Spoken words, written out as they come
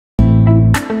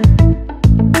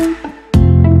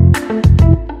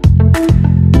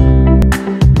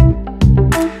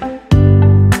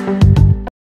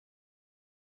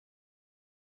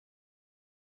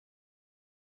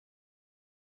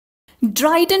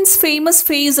Dryden's famous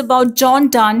phrase about John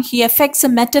Donne, he affects a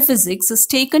metaphysics, is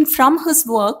taken from his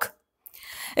work,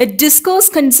 A Discourse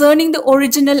Concerning the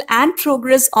Original and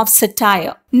Progress of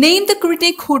Satire. Name the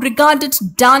critic who regarded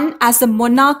Donne as the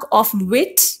monarch of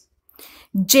wit.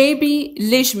 J.B.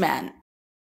 Lichman.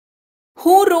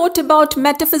 Who wrote about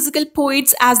metaphysical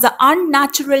poets as the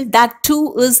unnatural that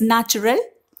too is natural?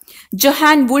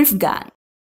 Johann Wolfgang.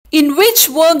 In which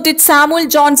work did Samuel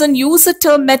Johnson use the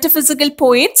term metaphysical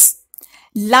poets?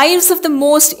 Lives of the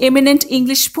Most Eminent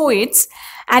English Poets,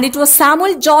 and it was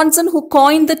Samuel Johnson who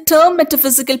coined the term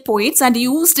metaphysical poets and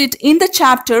used it in the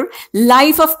chapter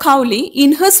Life of Cowley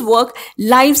in his work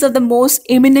Lives of the Most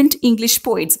Eminent English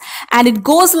Poets. And it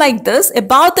goes like this: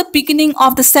 about the beginning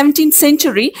of the 17th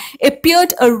century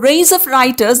appeared a race of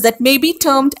writers that may be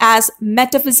termed as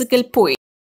metaphysical poets.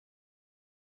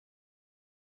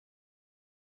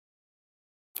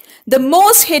 The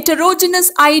most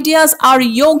heterogeneous ideas are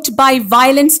yoked by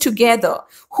violence together.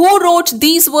 Who wrote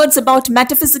these words about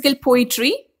metaphysical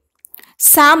poetry?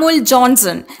 Samuel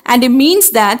Johnson. And it means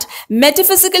that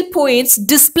metaphysical poets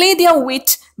display their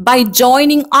wit by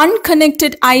joining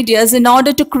unconnected ideas in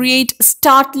order to create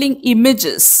startling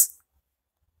images.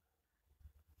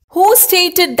 Who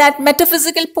stated that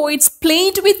metaphysical poets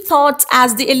played with thoughts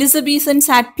as the Elizabethans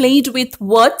had played with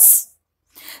words?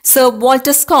 Sir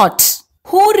Walter Scott.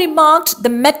 Who remarked the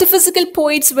metaphysical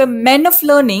poets were men of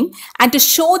learning and to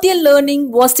show their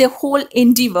learning was their whole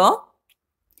endeavor?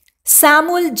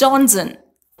 Samuel Johnson.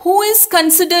 Who is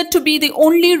considered to be the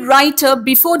only writer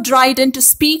before Dryden to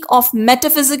speak of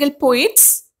metaphysical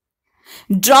poets?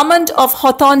 Drummond of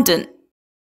Hawthornden.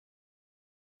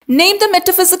 Name the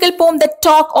metaphysical poem that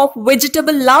talks of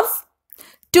vegetable love.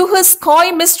 To His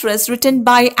Coy Mistress, written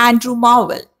by Andrew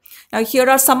Marvell. Now here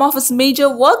are some of his major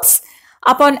works.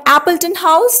 Upon Appleton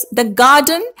House, The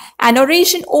Garden, an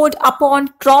oration ode upon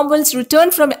Cromwell's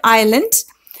return from Ireland,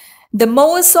 The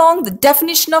Mower Song, The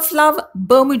Definition of Love,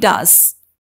 Bermudas.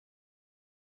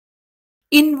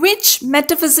 In which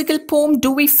metaphysical poem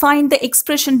do we find the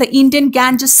expression the Indian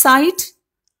Ganges side?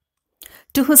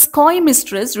 To His Coy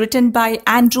Mistress, written by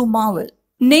Andrew Marvell.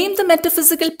 Name the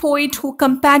metaphysical poet who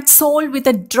compared soul with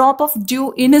a drop of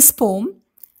dew in his poem.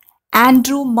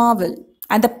 Andrew Marvell.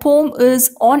 And the poem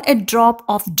is On a Drop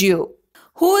of Dew.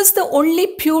 Who is the only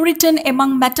Puritan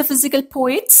among metaphysical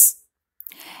poets?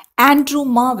 Andrew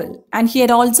Marvell, and he had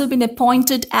also been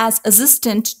appointed as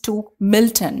assistant to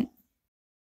Milton.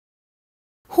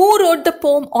 Who wrote the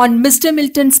poem on Mr.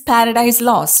 Milton's Paradise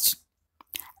Lost?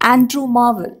 Andrew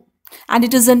Marvell, and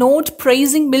it is a note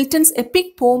praising Milton's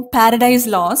epic poem Paradise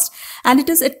Lost, and it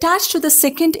is attached to the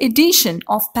second edition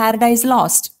of Paradise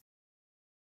Lost.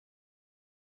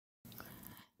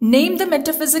 Name the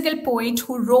metaphysical poet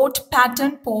who wrote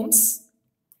pattern poems.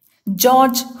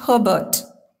 George Herbert.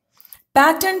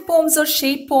 Pattern poems or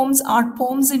shape poems are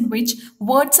poems in which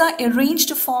words are arranged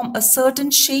to form a certain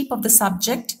shape of the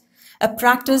subject, a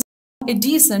practice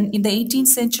Edison in the 18th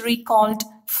century called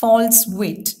false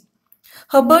wit.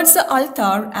 Herbert's The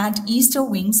Altar and Easter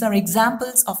Wings are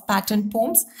examples of pattern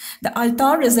poems. The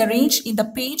altar is arranged in the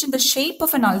page in the shape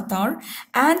of an altar,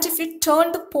 and if you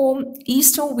turn the poem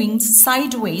Easter Wings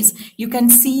sideways, you can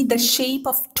see the shape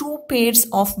of two pairs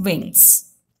of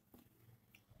wings.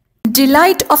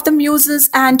 Delight of the Muses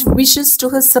and Wishes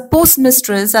to His Supposed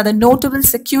Mistress are the notable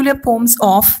secular poems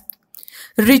of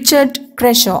Richard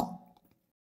Crashaw.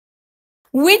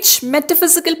 Which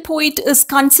metaphysical poet is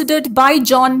considered by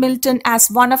John Milton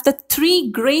as one of the three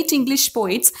great English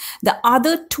poets, the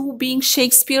other two being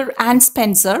Shakespeare and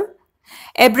Spenser?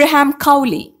 Abraham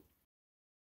Cowley.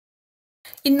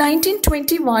 In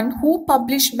 1921, who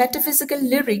published Metaphysical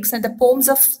Lyrics and the Poems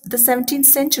of the 17th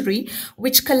Century,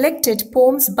 which collected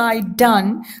poems by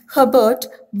Donne, Herbert,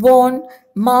 Vaughan,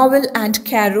 Marvell and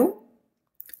Carew?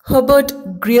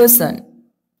 Herbert Grierson.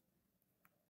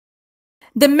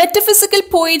 The Metaphysical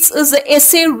Poets is an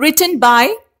essay written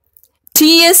by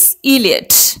T.S.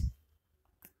 Eliot.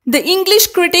 The English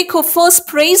critic who first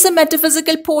praised the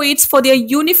metaphysical poets for their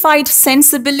unified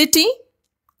sensibility?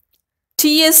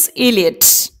 T.S.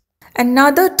 Eliot.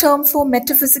 Another term for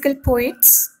metaphysical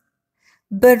poets?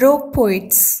 Baroque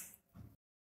poets.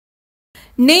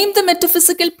 Name the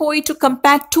metaphysical poet who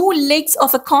compared two legs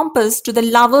of a compass to the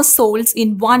lover's souls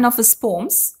in one of his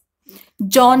poems?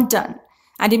 John Donne.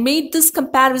 And he made this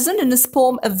comparison in his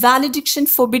poem A Valediction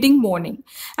Forbidding Mourning.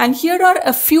 And here are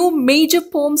a few major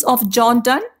poems of John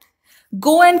Donne.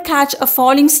 Go and Catch a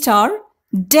Falling Star,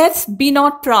 Death Be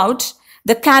Not Proud,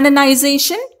 The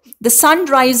Canonization, The Sun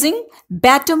Rising,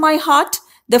 Batter My Heart,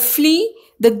 The Flea,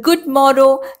 The Good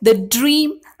Morrow, The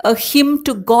Dream, A Hymn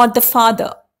to God the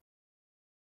Father.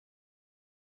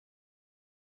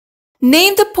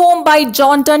 Name the poem by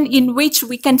John Donne in which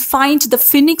we can find the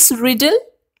Phoenix riddle,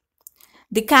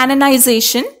 the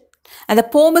canonization, and the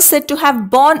poem is said to have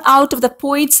born out of the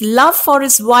poet's love for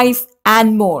his wife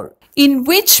and more. In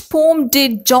which poem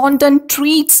did John Donne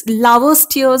treat lovers'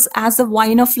 tears as the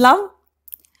wine of love?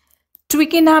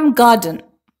 Twickenham Garden.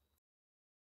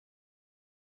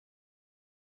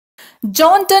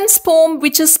 John Donne's poem,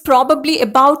 which is probably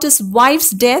about his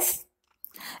wife's death,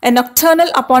 A Nocturnal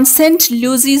upon St.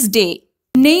 Lucy's Day.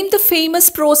 Name the famous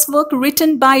prose work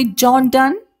written by John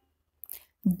Donne,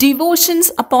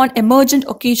 Devotions upon Emergent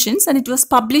Occasions, and it was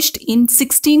published in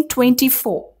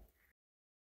 1624.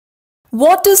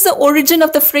 What is the origin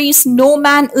of the phrase "no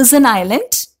man is an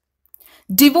island"?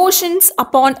 Devotions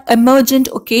upon Emergent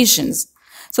Occasions.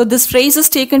 So this phrase is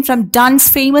taken from Donne's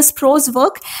famous prose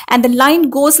work, and the line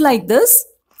goes like this: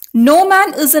 "No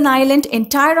man is an island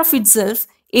entire of itself,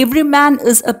 every man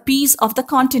is a piece of the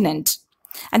continent."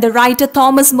 And the writer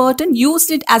Thomas Merton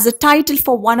used it as a title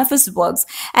for one of his works.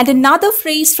 And another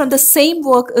phrase from the same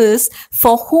work is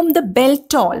 "for whom the bell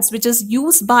tolls," which is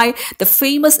used by the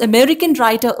famous American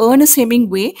writer Ernest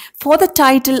Hemingway for the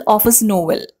title of his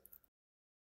novel.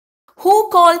 Who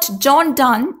called John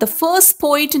Donne the first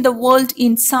poet in the world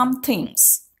in some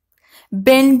things?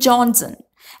 Ben Jonson.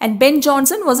 And Ben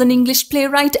Jonson was an English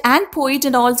playwright and poet,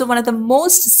 and also one of the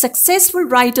most successful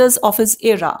writers of his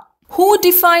era. Who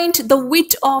defined the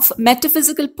wit of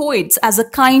metaphysical poets as a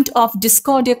kind of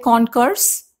discordia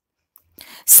concurs?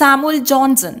 Samuel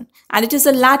Johnson. And it is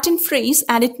a Latin phrase,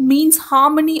 and it means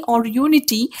harmony or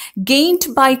unity gained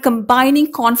by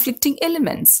combining conflicting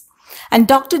elements. And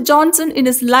Dr. Johnson, in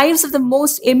his Lives of the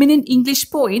Most Eminent English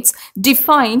Poets,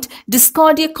 defined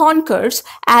discordia concurs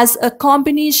as a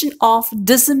combination of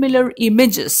dissimilar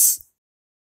images.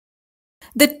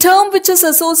 The term which is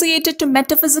associated to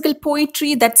metaphysical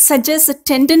poetry that suggests a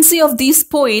tendency of these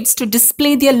poets to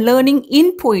display their learning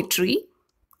in poetry: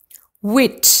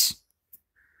 wit.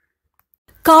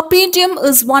 Carpe diem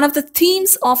is one of the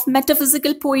themes of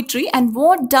metaphysical poetry, and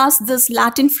what does this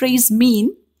Latin phrase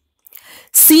mean?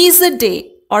 Seize the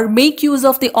day or make use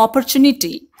of the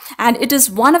opportunity. And it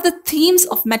is one of the themes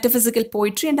of metaphysical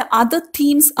poetry, and the other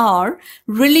themes are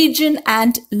religion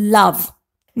and love.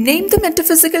 Name the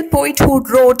metaphysical poet who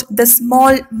wrote the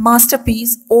small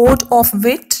masterpiece Ode of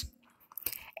Wit.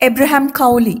 Abraham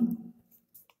Cowley.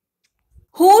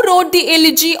 Who wrote the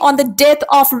elegy on the death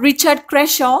of Richard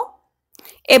Crashaw?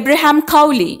 Abraham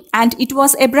Cowley. And it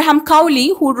was Abraham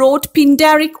Cowley who wrote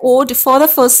Pindaric Ode for the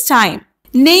first time.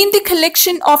 Name the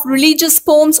collection of religious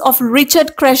poems of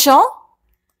Richard Crashaw.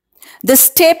 The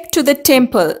Step to the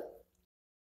Temple.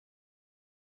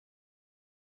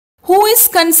 Who is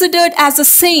considered as a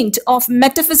saint of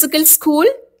metaphysical school?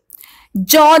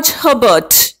 George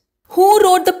Herbert. Who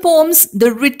wrote the poems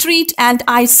The Retreat and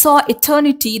I Saw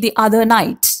Eternity the Other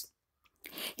Night?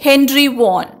 Henry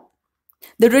Vaughan.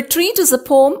 The Retreat is a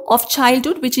poem of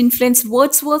childhood which influenced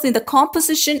Wordsworth in the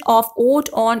composition of Ode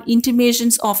on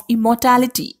Intimations of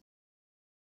Immortality.